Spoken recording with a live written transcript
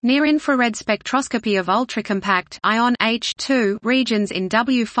Near-infrared spectroscopy of ultracompact ion H2 regions in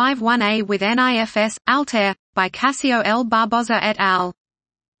W51A with NIFS ALTAIR, by Cassio L. Barboza et al.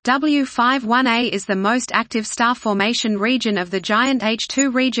 W51A is the most active star formation region of the giant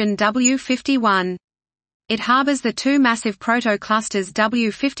H2 region W51. It harbors the two massive protoclusters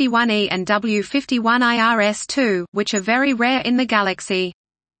W51E and W51IRS2, which are very rare in the galaxy.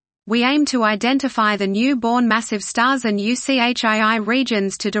 We aim to identify the new-born massive stars and UCHII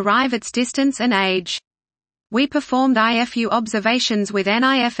regions to derive its distance and age. We performed IFU observations with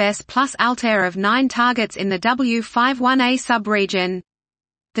NIFS plus ALTAIR of 9 targets in the W51A subregion.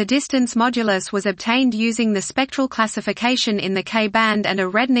 The distance modulus was obtained using the spectral classification in the K-band and a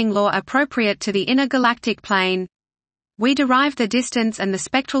reddening law appropriate to the inner galactic plane. We derived the distance and the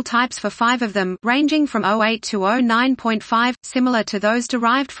spectral types for 5 of them, ranging from 08 to 09.5, similar to those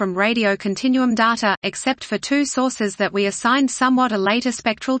derived from radio continuum data, except for 2 sources that we assigned somewhat a later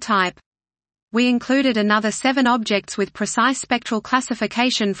spectral type. We included another 7 objects with precise spectral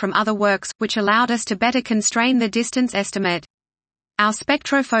classification from other works, which allowed us to better constrain the distance estimate. Our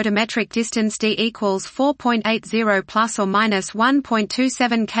spectrophotometric distance d equals 4.80 plus or minus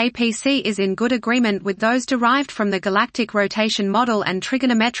 1.27 kpc is in good agreement with those derived from the galactic rotation model and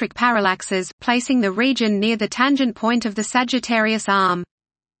trigonometric parallaxes, placing the region near the tangent point of the Sagittarius arm.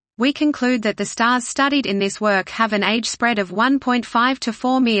 We conclude that the stars studied in this work have an age spread of 1.5 to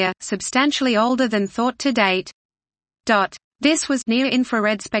 4 Mr, substantially older than thought to date. This was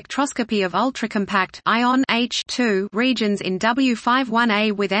near-infrared spectroscopy of ultracompact ion H2 regions in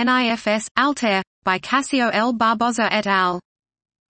W51A with NIFS ALTAIR, by Cassio L. Barboza et al.